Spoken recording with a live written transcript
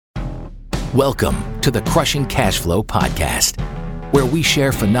Welcome to the Crushing Cash Flow podcast, where we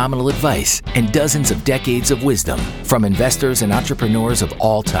share phenomenal advice and dozens of decades of wisdom from investors and entrepreneurs of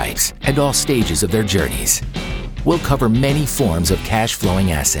all types and all stages of their journeys. We'll cover many forms of cash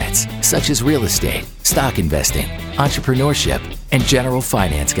flowing assets, such as real estate, stock investing, entrepreneurship, and general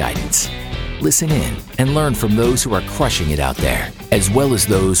finance guidance. Listen in and learn from those who are crushing it out there, as well as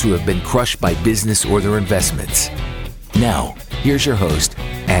those who have been crushed by business or their investments. Now, here's your host,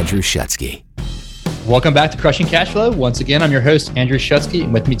 Andrew Schutsky. Welcome back to Crushing Cash Flow. Once again, I'm your host, Andrew Schutsky,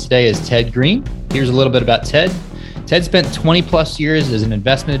 and with me today is Ted Green. Here's a little bit about Ted. Ted spent 20 plus years as an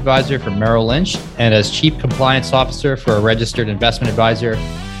investment advisor for Merrill Lynch and as chief compliance officer for a registered investment advisor.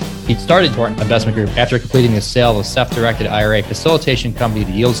 He started Spartan Investment Group after completing the sale of a self-directed IRA facilitation company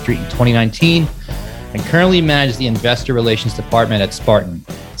to Yield Street in 2019, and currently manages the investor relations department at Spartan.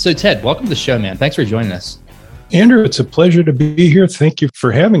 So Ted, welcome to the show, man. Thanks for joining us. Andrew, it's a pleasure to be here. Thank you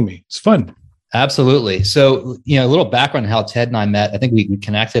for having me. It's fun. Absolutely. So, a little background on how Ted and I met. I think we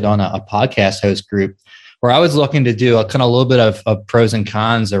connected on a podcast host group where I was looking to do a little bit of pros and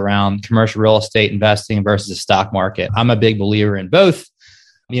cons around commercial real estate investing versus the stock market. I'm a big believer in both.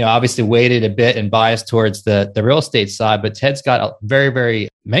 Obviously weighted a bit and biased towards the real estate side, but Ted's got a very,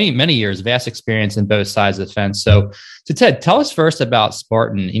 many years, vast experience in both sides of the fence. So Ted, tell us first about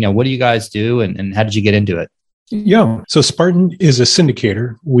Spartan. What do you guys do and how did you get into it? Yeah. So Spartan is a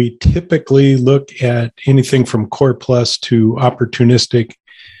syndicator. We typically look at anything from core plus to opportunistic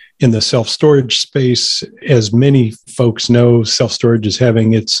in the self-storage space. As many folks know, self-storage is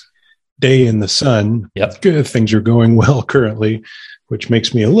having its day in the sun. Yep. Good. Things are going well currently, which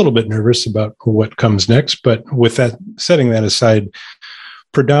makes me a little bit nervous about what comes next. But with that, setting that aside,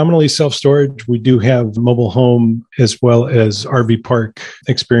 predominantly self-storage. We do have mobile home as well as RV park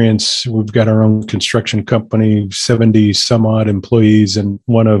experience. We've got our own construction company, 70 some odd employees, and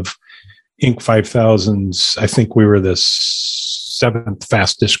one of Inc. 5000's. I think we were the seventh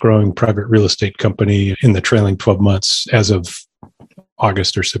fastest growing private real estate company in the trailing 12 months as of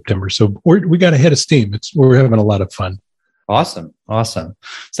August or September. So we got a head of steam. We're having a lot of fun. Awesome. So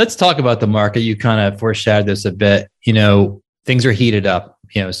let's talk about the market. You kind of foreshadowed this a bit. Things are heated up,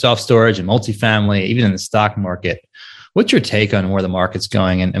 self-storage and multifamily, even in the stock market. What's your take on where the market's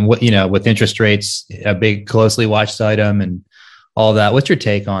going and what, with interest rates, a big closely watched item and all that? What's your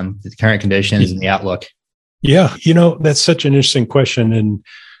take on the current conditions and the outlook? Yeah, that's such an interesting question and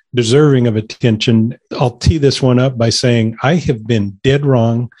deserving of attention. I'll tee this one up by saying I have been dead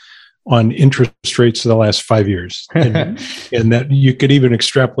wrong on interest rates for the last 5 years. And that you could even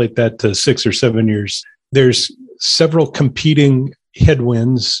extrapolate that to 6 or 7 years. There's several competing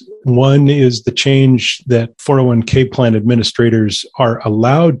headwinds. One is the change that 401k plan administrators are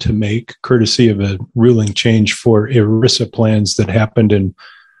allowed to make, courtesy of a ruling change for ERISA plans that happened in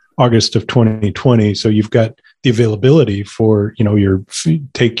August of 2020. So you've got the availability for,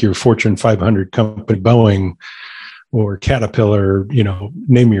 take your Fortune 500 company, Boeing or Caterpillar,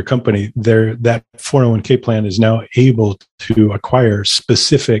 name your company, that 401k plan is now able to acquire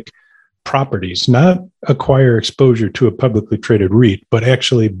specific properties, not acquire exposure to a publicly traded REIT, but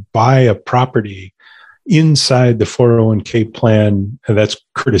actually buy a property inside the 401k plan, and that's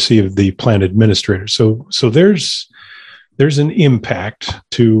courtesy of the plan administrator. So there's an impact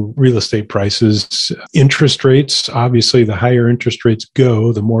to real estate prices. Interest rates, obviously, the higher interest rates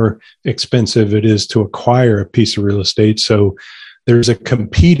go, the more expensive it is to acquire a piece of real estate. So there's a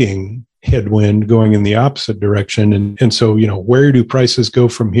competing headwind going in the opposite direction. And so, where do prices go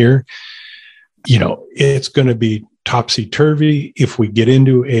from here? It's going to be topsy-turvy. If we get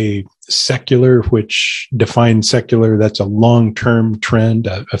into a secular, which defines secular, that's a long-term trend,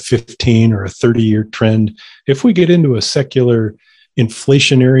 a 15 or a 30-year trend. If we get into a secular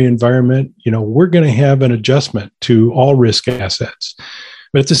inflationary environment, we're going to have an adjustment to all risk assets.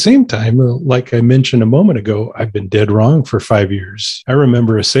 But at the same time, like I mentioned a moment ago, I've been dead wrong for 5 years. I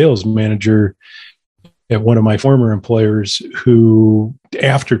remember a sales manager at one of my former employers who,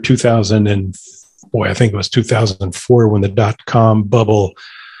 after 2004, when the dot-com bubble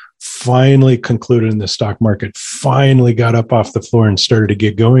finally concluded and the stock market finally got up off the floor and started to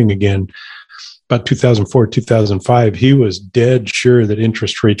get going again, about 2004, 2005, he was dead sure that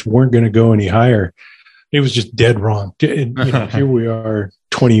interest rates weren't going to go any higher. It was just dead wrong. Here we are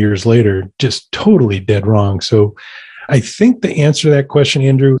 20 years later, just totally dead wrong. So I think the answer to that question,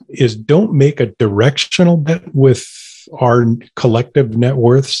 Andrew, is don't make a directional bet with our collective net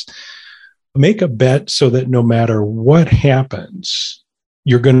worths. Make a bet so that no matter what happens,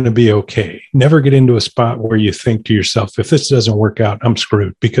 you're going to be okay. Never get into a spot where you think to yourself, if this doesn't work out, I'm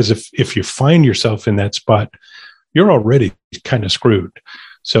screwed. Because if you find yourself in that spot, you're already kind of screwed.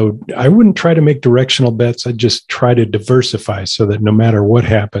 So I wouldn't try to make directional bets. I'd just try to diversify so that no matter what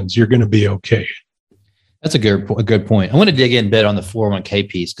happens, you're going to be okay. That's a good point. I want to dig in a bit on the 401k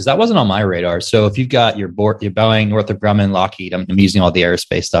piece because that wasn't on my radar. So if you've got your Boeing, Northrop Grumman, Lockheed, I'm using all the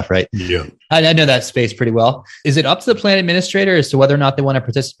aerospace stuff, right? Yeah. I know that space pretty well. Is it up to the plan administrator as to whether or not they want to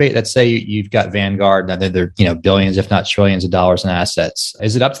participate? Let's say you've got Vanguard, and they're billions, if not trillions of dollars in assets.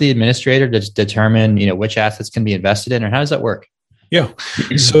 Is it up to the administrator to determine which assets can be invested in, or how does that work? Yeah.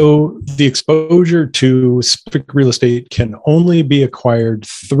 So the exposure to specific real estate can only be acquired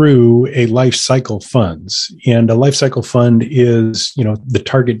through a life cycle funds. And a life cycle fund is, the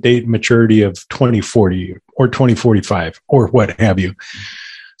target date maturity of 2040 or 2045 or what have you.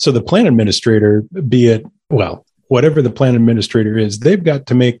 So the plan administrator, whatever the plan administrator is, they've got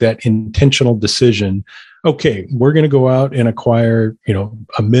to make that intentional decision. Okay, we're going to go out and acquire,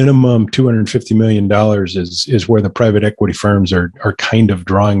 a minimum $250 million is where the private equity firms are kind of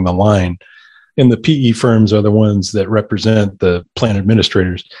drawing the line. And the PE firms are the ones that represent the plan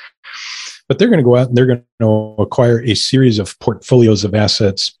administrators. But they're going to go out and they're going to acquire a series of portfolios of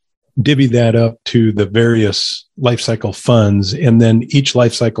assets, divvy that up to the various life cycle funds. And then each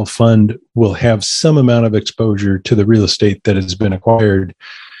life cycle fund will have some amount of exposure to the real estate that has been acquired.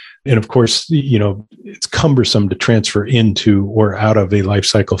 And of course, it's cumbersome to transfer into or out of a life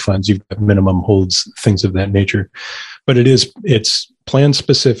cycle funds. You've got minimum holds, things of that nature. But it's plan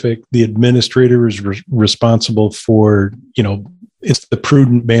specific. The administrator is responsible for, it's the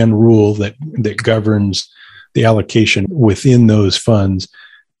prudent man rule that governs the allocation within those funds.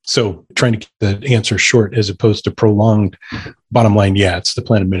 So trying to keep the answer short as opposed to prolonged, bottom line, it's the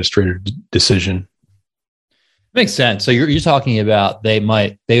plan administrator decision. Makes sense. So you're talking about they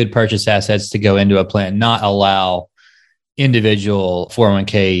would purchase assets to go into a plan, not allow individual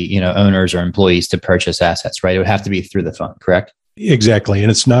 401k, owners or employees to purchase assets, right? It would have to be through the fund, correct? Exactly. And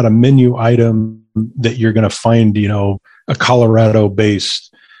it's not a menu item that you're going to find, a Colorado-based,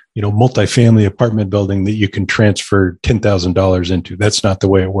 multifamily apartment building that you can transfer $10,000 into. That's not the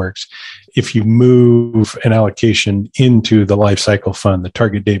way it works. If you move an allocation into the life cycle fund, the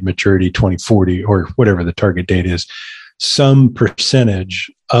target date maturity 2040 or whatever the target date is, some percentage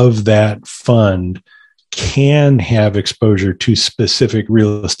of that fund can have exposure to specific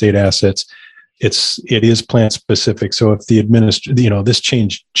real estate assets. It is plan specific. So if the this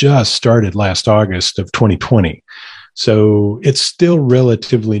change just started last August of 2020. So it's still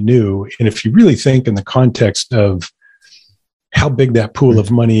relatively new. And if you really think in the context of how big that pool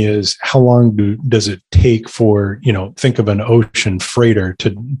of money is, how long does it take for, think of an ocean freighter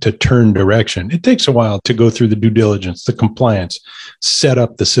to turn direction. It takes a while to go through the due diligence, the compliance, set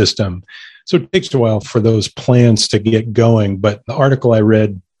up the system. So it takes a while for those plans to get going. But the article I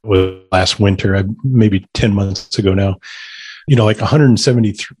read was last winter, maybe 10 months ago now, like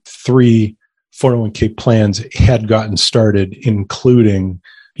 173 401k plans had gotten started, including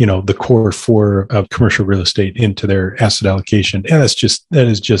the core four of commercial real estate into their asset allocation. And it's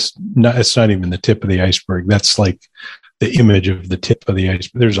not even the tip of the iceberg. That's like the image of the tip of the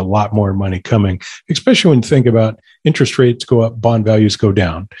iceberg. There's a lot more money coming, especially when you think about interest rates go up, bond values go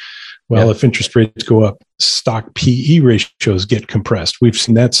down. Well, if interest rates go up, stock PE ratios get compressed. We've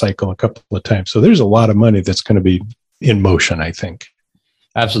seen that cycle a couple of times. So there's a lot of money that's going to be in motion, I think.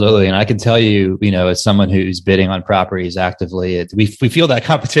 Absolutely. And I can tell you, as someone who's bidding on properties actively, we feel that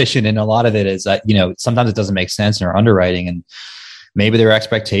competition. And a lot of it is that, sometimes it doesn't make sense in our underwriting and maybe their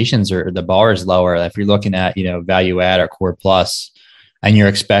expectations or the bar is lower. If you're looking at, value add or core plus and you're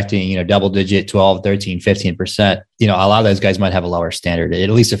expecting, double digit, 12, 13, 15%, a lot of those guys might have a lower standard. At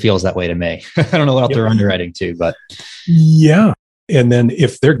least it feels that way to me. I don't know what else they're underwriting to, but. Yeah. And then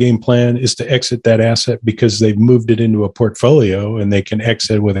if their game plan is to exit that asset because they've moved it into a portfolio and they can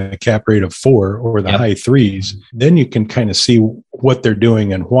exit with a cap rate of 4 or the high 3s, then you can kind of see what they're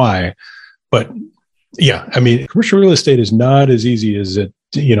doing and why. But commercial real estate is not as easy as it,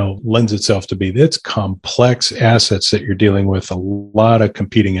 lends itself to be. It's complex assets that you're dealing with, a lot of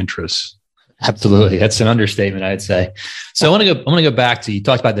competing interests. Absolutely. That's an understatement, I'd say. So I want to go back to, you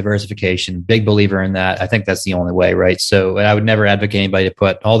talked about diversification, big believer in that. I think that's the only way, right? So I would never advocate anybody to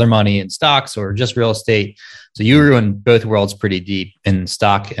put all their money in stocks or just real estate. So you were in both worlds pretty deep in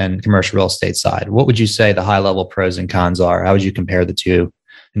stock and commercial real estate side. What would you say the high level pros and cons are? How would you compare the two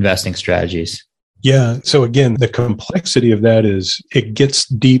investing strategies? Yeah. So again, the complexity of that is it gets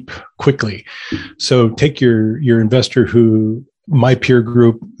deep quickly. So take your investor who, my peer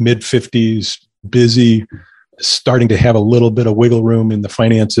group, mid-50s, busy, starting to have a little bit of wiggle room in the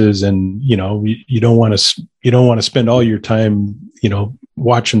finances, and you don't want to spend all your time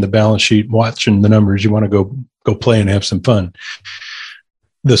watching the balance sheet, watching the numbers. You want to go play and have some fun.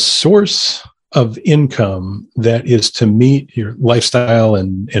 the source of income that is to meet your lifestyle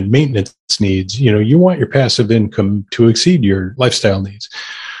and maintenance needs, you want your passive income to exceed your lifestyle needs.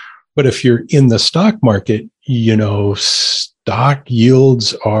 But if you're in the stock market, stock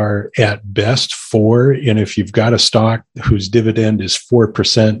yields are at best 4%. And if you've got a stock whose dividend is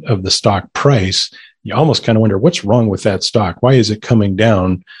 4% of the stock price, you almost kind of wonder what's wrong with that stock. Why is it coming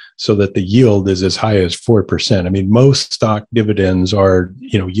down so that the yield is as high as 4%? I mean, most stock dividends are,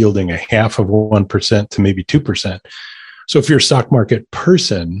 yielding 0.5% to maybe 2%. So if you're a stock market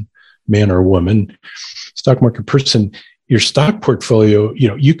person, man or woman, stock market person, your stock portfolio,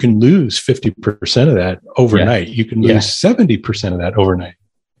 you can lose 50% of that overnight. Yeah. You can lose 70% of that overnight.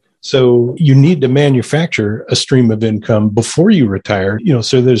 So you need to manufacture a stream of income before you retire,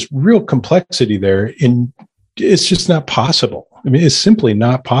 so there's real complexity there, and it's just not possible. I mean, it's simply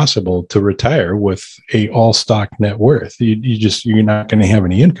not possible to retire with a all stock net worth. You're not going to have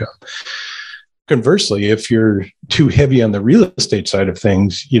any income. Conversely, if you're too heavy on the real estate side of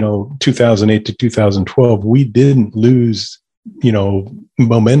things, 2008 to 2012, we didn't lose,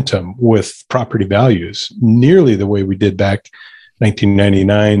 momentum with property values nearly the way we did back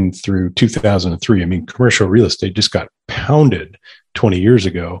 1999 through 2003. I mean, commercial real estate just got pounded 20 years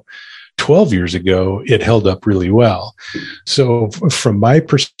ago. 12 years ago, it held up really well. So from my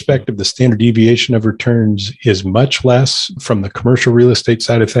perspective, the standard deviation of returns is much less from the commercial real estate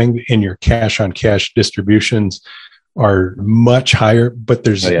side of things, and your cash on cash distributions are much higher, but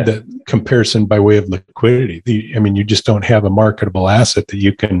there's the comparison by way of liquidity. You just don't have a marketable asset that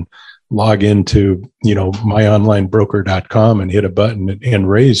you can log into, myonlinebroker.com and hit a button and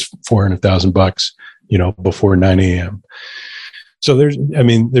raise $400,000, before 9 a.m. So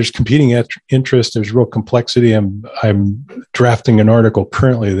there's competing interest. There's real complexity. I'm drafting an article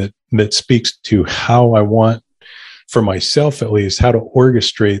currently that speaks to how I want, for myself at least, how to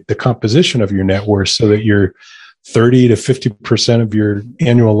orchestrate the composition of your net worth so that your 30 to 50% of your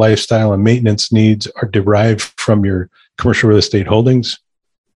annual lifestyle and maintenance needs are derived from your commercial real estate holdings.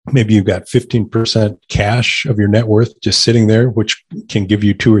 Maybe you've got 15% cash of your net worth just sitting there, which can give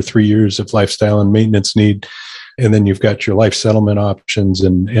you 2 or 3 years of lifestyle and maintenance need. And then you've got your life settlement options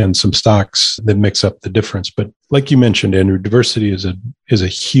and some stocks that mix up the difference. But like you mentioned, Andrew, diversity is a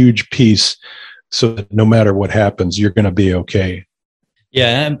huge piece, so that no matter what happens, you're going to be okay.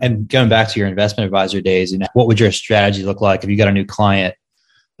 Yeah, and going back to your investment advisor days, what would your strategy look like if you got a new client?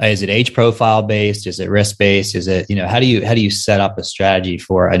 Is it age profile based? Is it risk based? Is it, how do you set up a strategy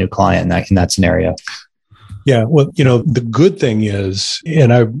for a new client in that scenario? Yeah, well, the good thing is,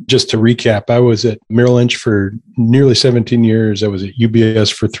 and just to recap, I was at Merrill Lynch for nearly 17 years. I was at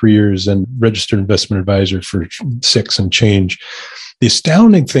UBS for 3 years and registered investment advisor for 6 and change. The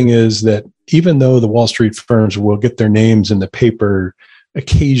astounding thing is that even though the Wall Street firms will get their names in the paper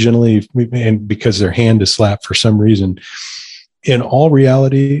occasionally, and because their hand is slapped for some reason, in all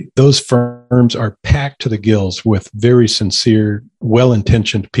reality, those firms are packed to the gills with very sincere,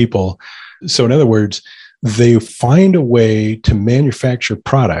 well-intentioned people. So in other words, they find a way to manufacture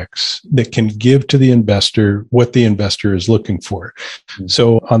products that can give to the investor what the investor is looking for. Mm-hmm.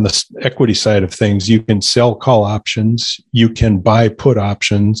 So on the equity side of things, you can sell call options, you can buy put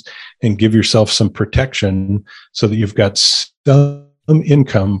options, and give yourself some protection so that you've got some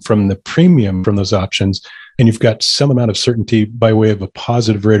income from the premium from those options, and you've got some amount of certainty by way of a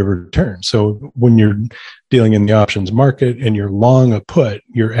positive rate of return. So when you're dealing in the options market and you're long a put,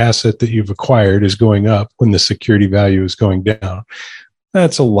 your asset that you've acquired is going up when the security value is going down.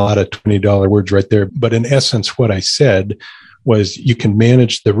 That's a lot of $20 words right there. But in essence, what I said was you can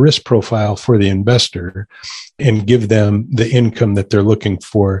manage the risk profile for the investor and give them the income that they're looking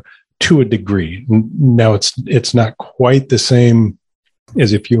for to a degree. Now, it's not quite the same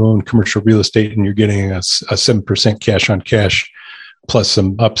as if you own commercial real estate and you're getting a 7% cash on cash plus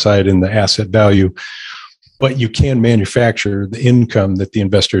some upside in the asset value, but you can manufacture the income that the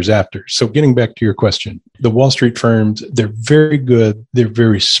investor is after. So getting back to your question, the Wall Street firms, they're very good, they're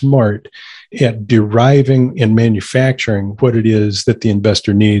very smart at deriving and manufacturing what it is that the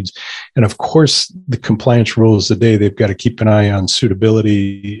investor needs. And of course, the compliance rules today, they've got to keep an eye on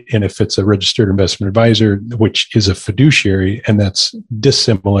suitability. And if it's a registered investment advisor, which is a fiduciary, and that's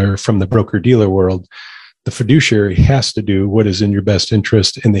dissimilar from the broker-dealer world, the fiduciary has to do what is in your best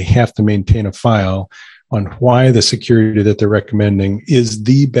interest, and they have to maintain a file on why the security that they're recommending is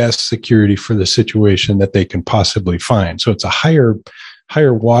the best security for the situation that they can possibly find. So it's a higher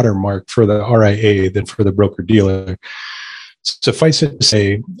watermark for the RIA than for the broker-dealer. Suffice it to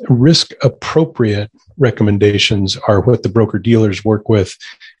say, risk-appropriate recommendations are what the broker-dealers work with,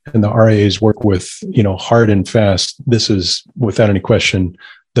 and the RIAs work with, hard and fast, this is without any question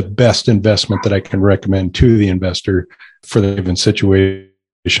the best investment that I can recommend to the investor for the given situation.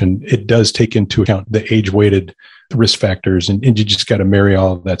 It does take into account the age-weighted risk factors, and you just got to marry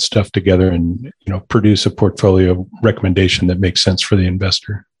all of that stuff together and produce a portfolio recommendation that makes sense for the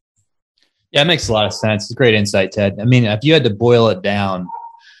investor. Yeah, it makes a lot of sense. It's a great insight, Ted. I mean, if you had to boil it down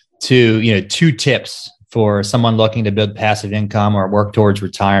to 2 tips for someone looking to build passive income or work towards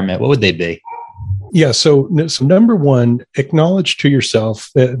retirement, what would they be? Yeah. So number one, acknowledge to yourself,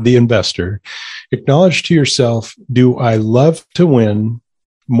 the investor, acknowledge to yourself, do I love to win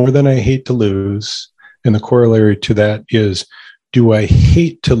more than I hate to lose? And the corollary to that is, do I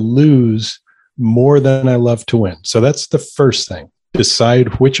hate to lose more than I love to win? So that's the first thing.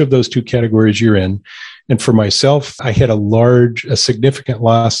 Decide which of those 2 categories you're in. And for myself, I had a significant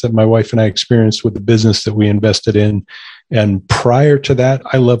loss that my wife and I experienced with the business that we invested in. And prior to that,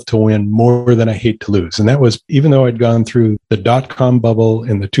 I love to win more than I hate to lose. And that was, even though I'd gone through the dot-com bubble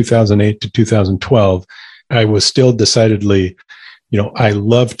in the 2008 to 2012, I was still decidedly, I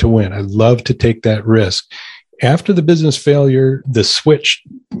love to win. I love to take that risk. After the business failure, the switch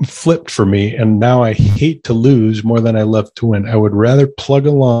flipped for me. And now I hate to lose more than I love to win. I would rather plug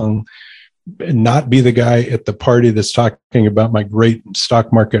along and not be the guy at the party that's talking about my great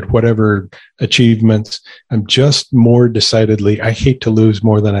stock market, whatever achievements. I'm just more decidedly, I hate to lose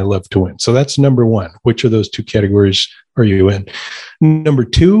more than I love to win. So that's number one. Which of those 2 categories are you in? Number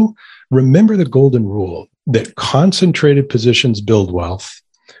 2, remember the golden rule that concentrated positions build wealth,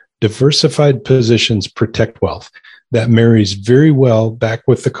 diversified positions protect wealth. That marries very well back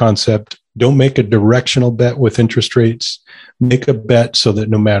with the concept, don't make a directional bet with interest rates. Make a bet so that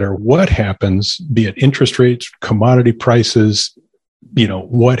no matter what happens, be it interest rates, commodity prices,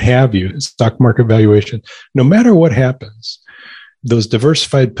 what have you, stock market valuation, no matter what happens, those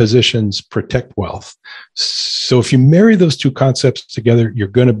diversified positions protect wealth. So if you marry those 2 concepts together, you're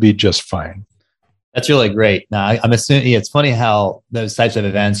going to be just fine. That's really great. Now, I'm assuming it's funny how those types of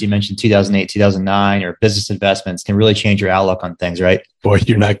events you mentioned, 2008, 2009, or business investments can really change your outlook on things, right? Boy,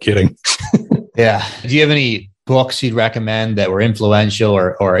 you're not kidding. Yeah. Do you have any books you'd recommend that were influential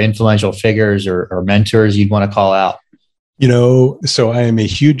or influential figures or mentors you'd want to call out? So I am a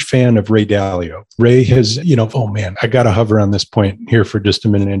huge fan of Ray Dalio. Ray has, oh man, I got to hover on this point here for just a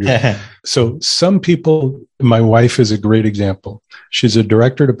minute, Andrew. So some people, my wife is a great example. She's a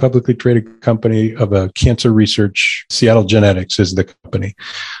director at a publicly traded company of a cancer research. Seattle Genetics is the company.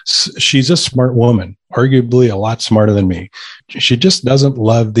 She's a smart woman, arguably a lot smarter than me. She just doesn't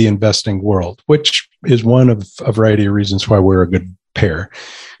love the investing world, which is one of a variety of reasons why we're a good pair.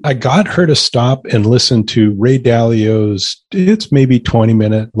 I got her to stop and listen to Ray Dalio's, it's maybe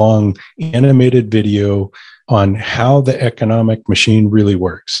 20-minute long animated video on how the economic machine really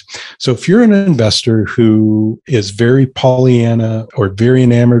works. So if you're an investor who is very Pollyanna or very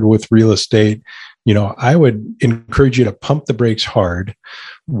enamored with real estate, I would encourage you to pump the brakes hard.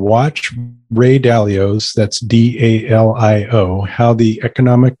 Watch Ray Dalio's, that's DALIO, How the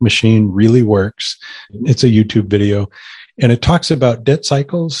Economic Machine Really Works. It's a YouTube video. And it talks about debt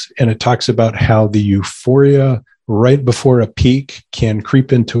cycles, and it talks about how the euphoria right before a peak can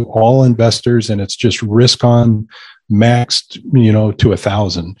creep into all investors, and it's just risk on maxed, to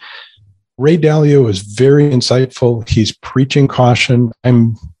 1,000. Ray Dalio is very insightful. He's preaching caution.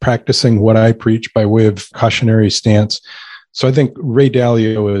 I'm practicing what I preach by way of cautionary stance. So I think Ray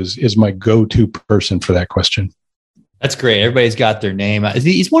Dalio is my go-to person for that question. That's great. Everybody's got their name.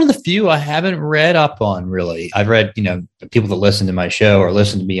 He's one of the few I haven't read up on, really. I've read, people that listen to my show or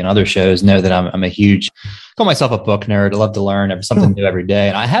listen to me in other shows know that I'm a huge, call myself a book nerd. I love to learn something new every day.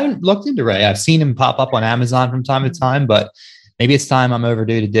 And I haven't looked into Ray. I've seen him pop up on Amazon from time to time, but maybe it's time I'm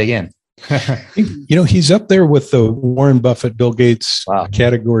overdue to dig in. He's up there with the Warren Buffett, Bill Gates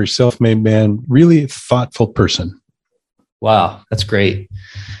category, self-made man, really thoughtful person. Wow, that's great.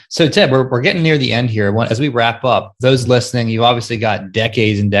 So Ted, we're getting near the end here. As we wrap up, those listening, you've obviously got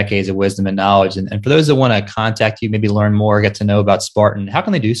decades and decades of wisdom and knowledge. And for those that want to contact you, maybe learn more, get to know about Spartan, how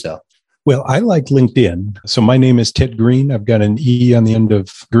can they do so? Well, I like LinkedIn. So my name is Ted Green. I've got an E on the end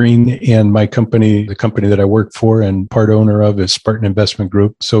of Green, and my company, the company that I work for and part owner of, is Spartan Investment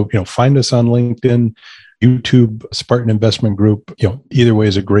Group. So, find us on LinkedIn, YouTube, Spartan Investment Group. Either way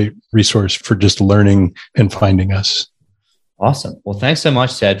is a great resource for just learning and finding us. Awesome. Well, thanks so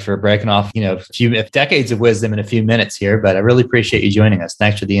much, Ted, for breaking off, a few decades of wisdom in a few minutes here, but I really appreciate you joining us.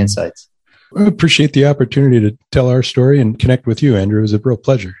 Thanks for the insights. I appreciate the opportunity to tell our story and connect with you, Andrew. It was a real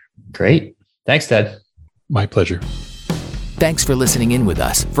pleasure. Great. Thanks, Ted. My pleasure. Thanks for listening in with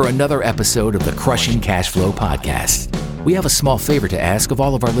us for another episode of the Crushing Cash Flow Podcast. We have a small favor to ask of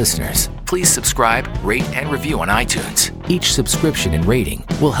all of our listeners. Please subscribe, rate, and review on iTunes. Each subscription and rating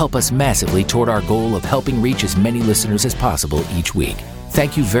will help us massively toward our goal of helping reach as many listeners as possible each week.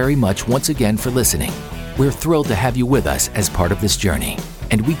 Thank you very much once again for listening. We're thrilled to have you with us as part of this journey,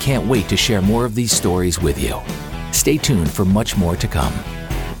 and we can't wait to share more of these stories with you. Stay tuned for much more to come.